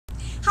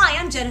Hi,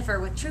 I'm Jennifer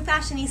with True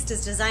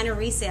Fashionistas Designer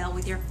Resale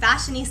with your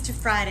Fashionista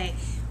Friday.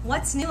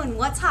 What's new and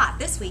what's hot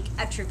this week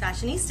at True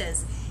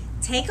Fashionistas?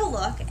 Take a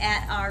look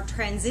at our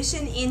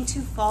transition into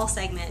fall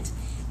segment.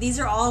 These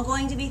are all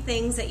going to be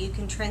things that you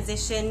can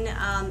transition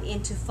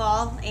into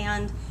fall,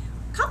 and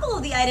a couple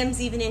of the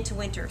items even into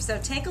winter. So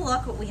take a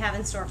look what we have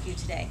in store for you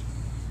today.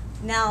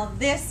 Now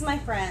this, my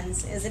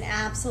friends, is an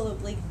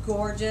absolutely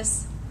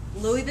gorgeous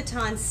Louis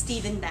Vuitton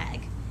Steven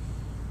bag.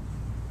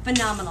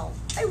 Phenomenal.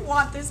 I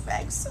want this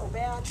bag so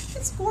bad.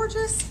 It's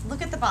gorgeous.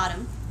 Look at the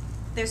bottom.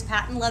 There's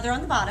patent leather on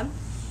the bottom,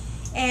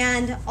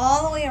 and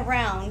all the way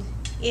around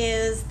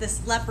is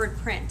this leopard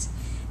print.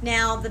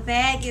 Now the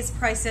bag is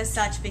priced as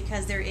such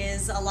because there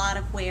is a lot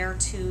of wear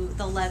to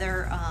the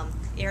leather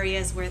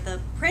areas where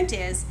the print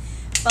is,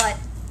 but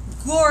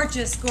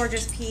gorgeous,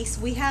 gorgeous piece.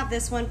 We have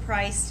this one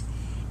priced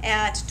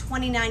at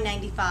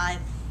 $29.95.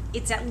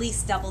 It's at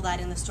least double that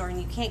in the store, and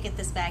you can't get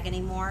this bag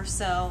anymore,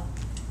 so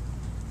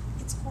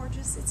it's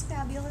gorgeous, it's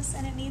fabulous,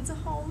 and it needs a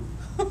home.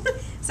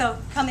 So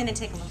come in and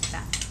take a look at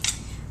that.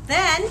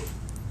 Then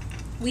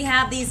we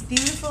have these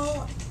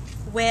beautiful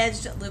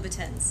wedged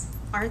Louboutins.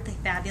 Aren't they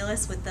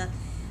fabulous, with the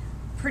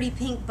pretty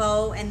pink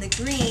bow and the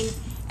green?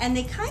 And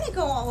they kind of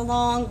go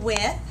along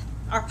with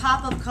our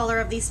pop-up color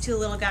of these two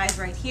little guys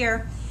right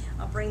here.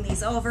 I'll bring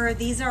these over.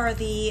 These are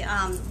the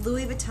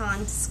Louis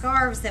Vuitton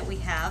scarves that we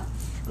have.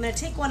 I'm going to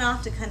take one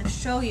off to kind of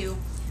show you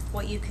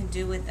what you can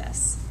do with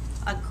this.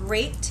 A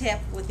great tip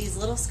with these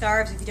little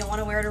scarves, if you don't want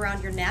to wear it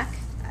around your neck,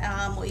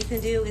 what you can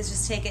do is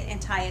just take it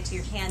and tie it to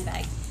your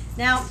handbag.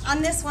 Now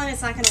on this one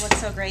it's not going to look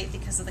so great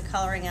because of the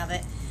coloring of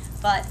it,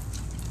 but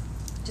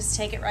just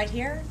take it right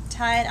here,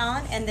 tie it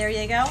on, and there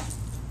you go.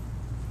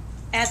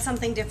 Add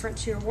something different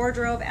to your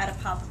wardrobe, add a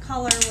pop of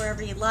color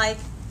wherever you like.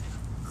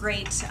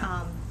 Great,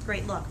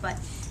 great look. But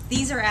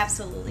these are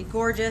absolutely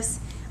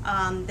gorgeous.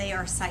 They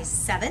are size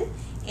 7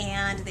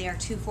 and they are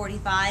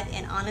 $245,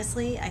 and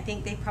honestly I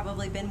think they've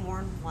probably been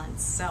worn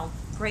once, so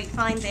great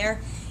find there.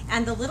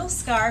 And the little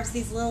scarves,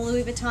 these little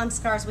Louis Vuitton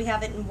scarves, we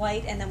have it in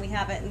white and then we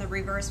have it in the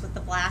reverse with the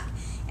black,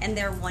 and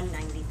they're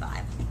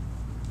 $195.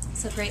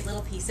 So great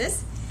little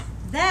pieces.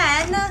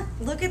 Then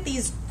look at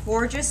these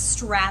gorgeous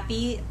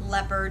strappy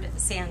leopard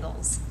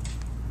sandals.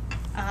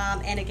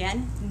 And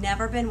again,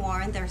 never been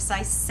worn. They're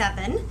size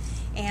 7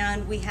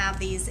 and we have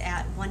these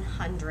at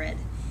 $100.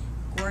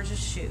 Gorgeous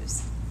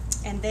shoes.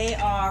 And they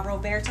are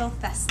Roberto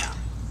Festa.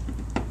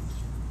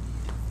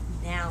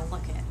 Now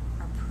look at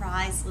our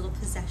prized little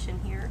possession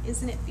here.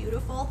 Isn't it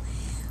beautiful?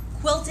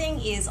 Quilting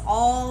is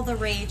all the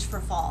rage for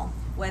fall.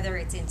 Whether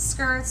it's in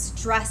skirts,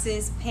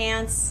 dresses,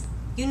 pants,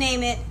 you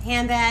name it,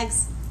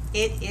 handbags,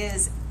 it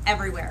is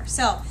everywhere.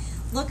 So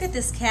look at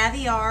this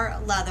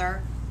caviar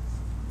leather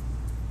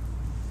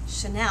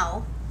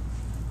Chanel.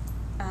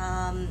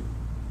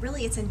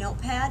 Really it's a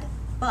notepad,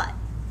 but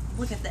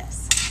look at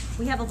this.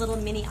 We have a little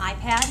mini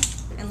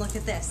iPad, and look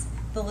at this.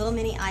 The little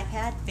mini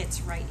iPad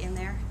fits right in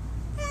there.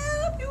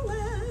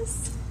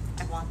 Fabulous!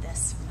 I want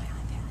this for my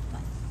iPad,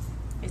 but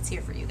it's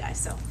here for you guys.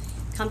 So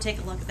come take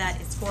a look at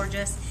that. It's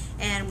gorgeous,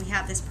 and we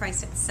have this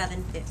priced at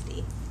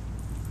 $750.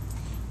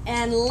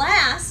 And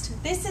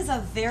last, this is a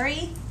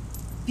very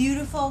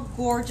beautiful,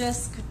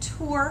 gorgeous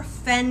couture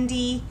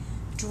Fendi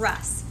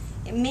dress.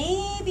 It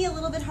may be a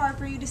little bit hard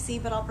for you to see,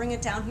 but I'll bring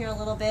it down here a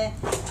little bit.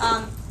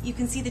 You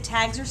can see the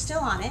tags are still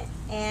on it,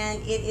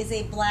 and it is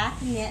a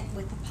black knit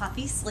with a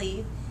puffy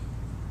sleeve.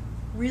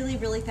 Really,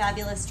 really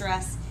fabulous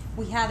dress.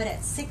 We have it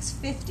at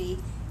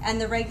 $650, and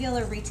the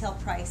regular retail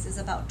price is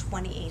about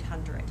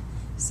 $2,800.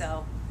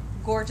 So,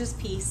 gorgeous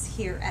piece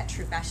here at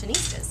True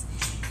Fashionistas.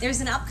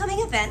 There's an upcoming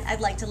event I'd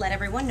like to let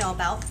everyone know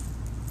about.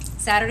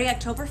 Saturday,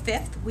 October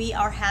 5th, we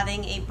are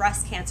having a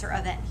breast cancer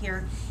event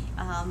here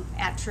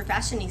at True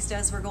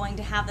Fashionistas. We're going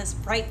to have this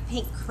bright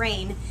pink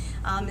crane.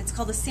 It's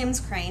called the Sims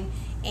crane,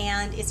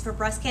 and it's for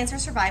breast cancer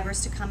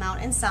survivors to come out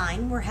and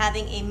sign. We're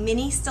having a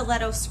mini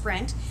stiletto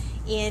sprint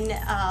in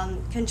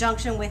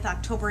conjunction with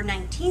October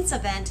 19th's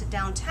event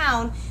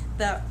downtown,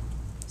 the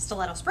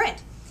stiletto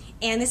sprint.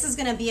 And this is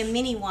going to be a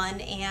mini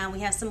one, and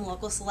we have some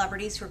local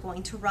celebrities who are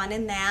going to run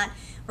in that.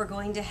 We're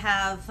going to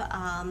have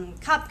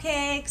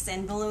cupcakes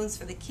and balloons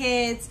for the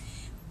kids.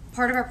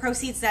 Part of our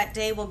proceeds that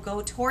day will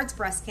go towards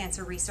breast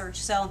cancer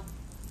research. So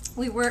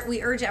we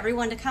urge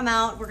everyone to come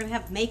out. We're going to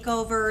have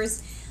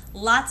makeovers,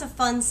 lots of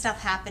fun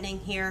stuff happening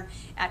here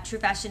at True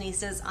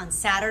Fashionistas on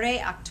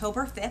Saturday,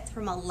 October 5th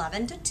from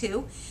 11 to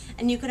 2.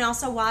 And you can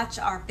also watch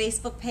our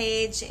Facebook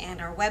page and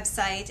our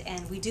website,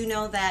 and we do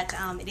know that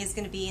it is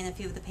going to be in a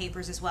few of the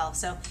papers as well.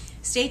 So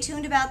stay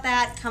tuned about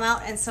that. Come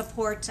out and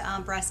support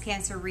breast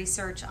cancer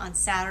research on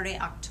Saturday,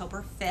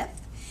 October 5th.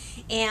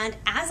 And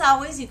as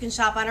always, you can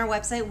shop on our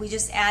website. We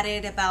just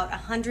added about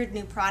 100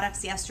 new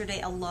products yesterday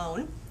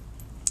alone,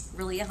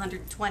 really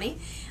 120,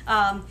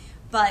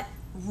 but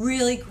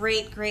really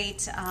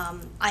great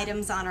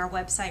items on our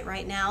website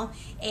right now.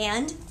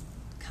 And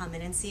come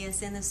in and see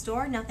us in the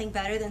store. Nothing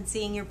better than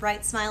seeing your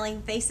bright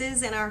smiling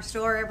faces in our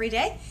store every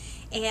day.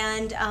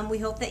 And we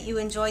hope that you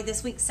enjoyed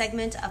this week's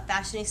segment of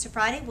Fashionista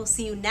Friday. We'll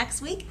see you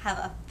next week. Have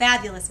a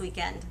fabulous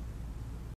weekend.